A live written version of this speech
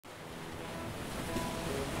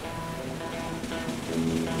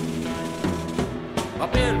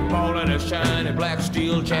I've been balling a shiny black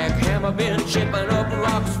steel jackhammer, been chipping up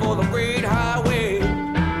rocks for the great highway.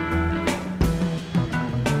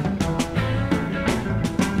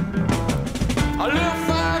 I live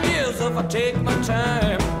 5 years if I take my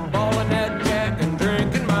time, balling that jack and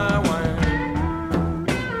drinking my wine.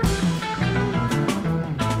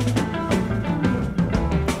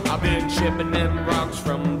 I've been chipping them rocks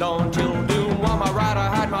from dawn till noon, while my rider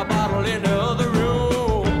hide my bottle in the other room.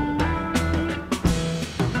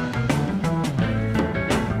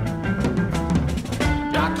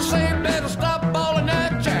 Doctor said better stop balling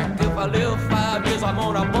that jack. If I live 5 years, I'm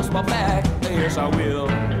gonna bust my back. Yes, I will.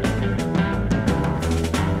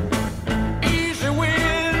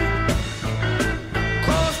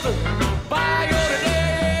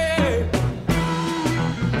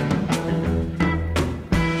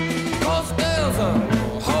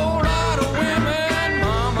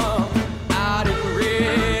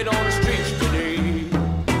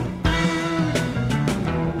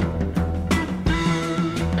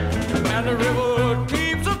 The river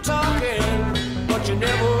keeps a talking, but you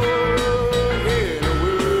never hear a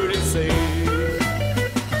word it say.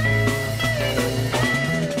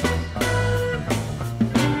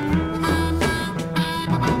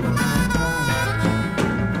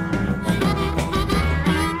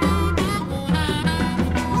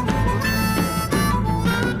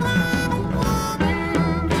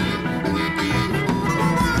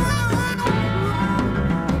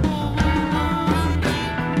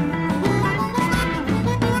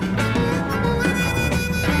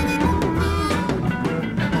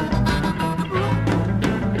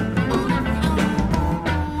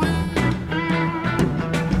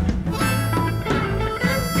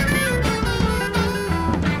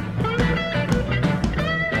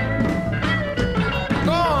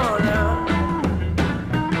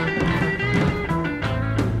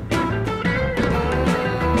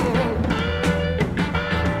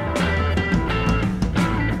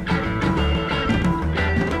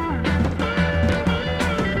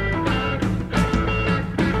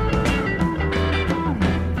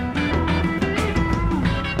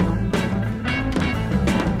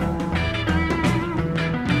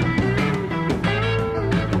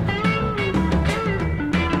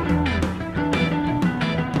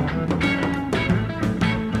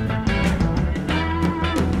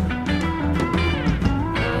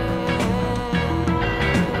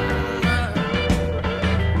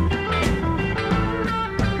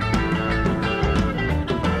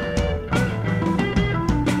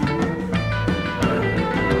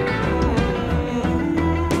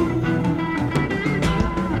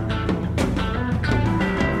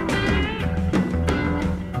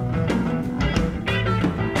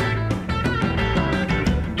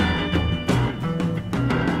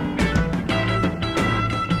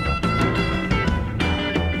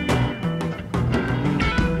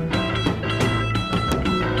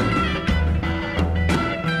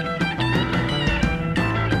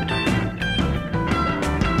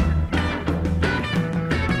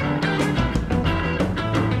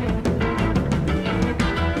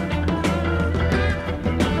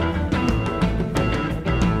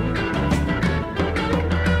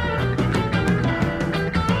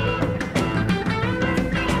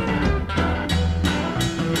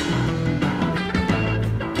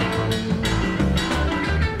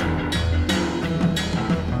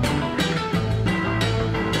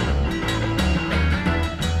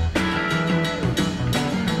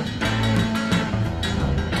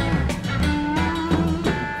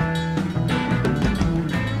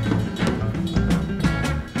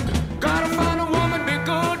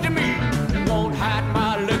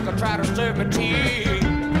 Try to serve me tea.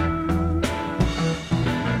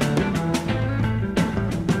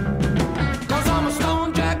 Cause I'm a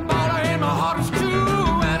stone jack baller and my heart is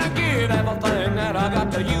true, and I give everything that I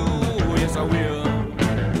got to you. Yes, I will.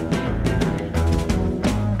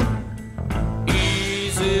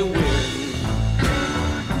 Easy wind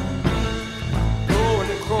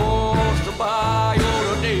blowing across the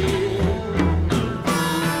bayou today.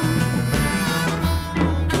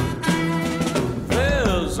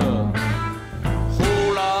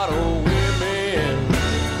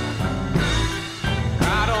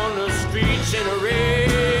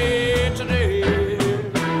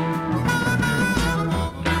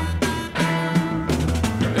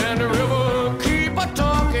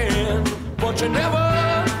 You never